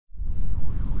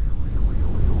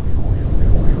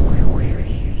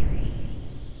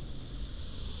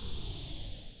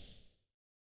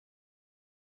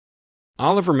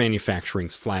Oliver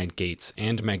Manufacturing's flag gates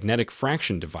and magnetic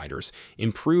fraction dividers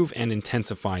improve and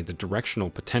intensify the directional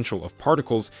potential of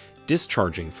particles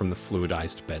discharging from the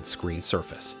fluidized bed screen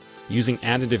surface. Using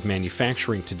additive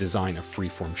manufacturing to design a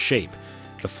freeform shape,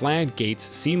 the flag gates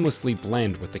seamlessly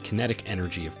blend with the kinetic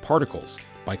energy of particles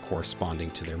by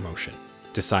corresponding to their motion.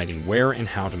 Deciding where and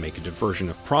how to make a diversion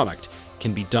of product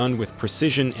can be done with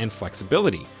precision and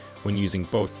flexibility when using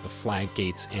both the flag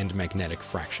gates and magnetic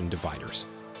fraction dividers.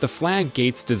 The flag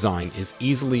gates design is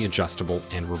easily adjustable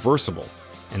and reversible,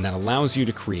 and that allows you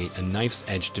to create a knife's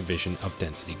edge division of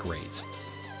density grades.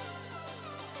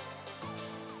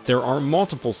 There are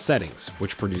multiple settings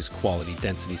which produce quality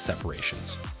density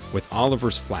separations. With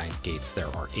Oliver's flag gates, there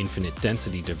are infinite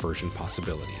density diversion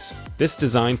possibilities. This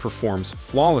design performs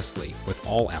flawlessly with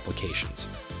all applications.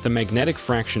 The magnetic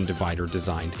fraction divider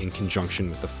designed in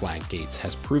conjunction with the flag gates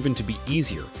has proven to be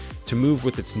easier to move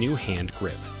with its new hand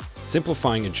grip,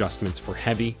 simplifying adjustments for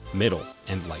heavy, middle,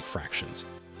 and light fractions.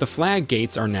 The flag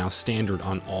gates are now standard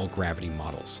on all Gravity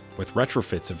models, with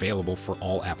retrofits available for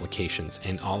all applications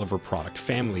and Oliver product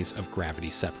families of Gravity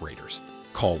separators.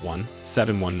 Call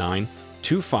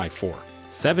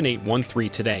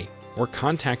 1-719-254-7813 today or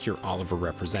contact your Oliver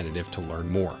representative to learn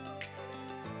more.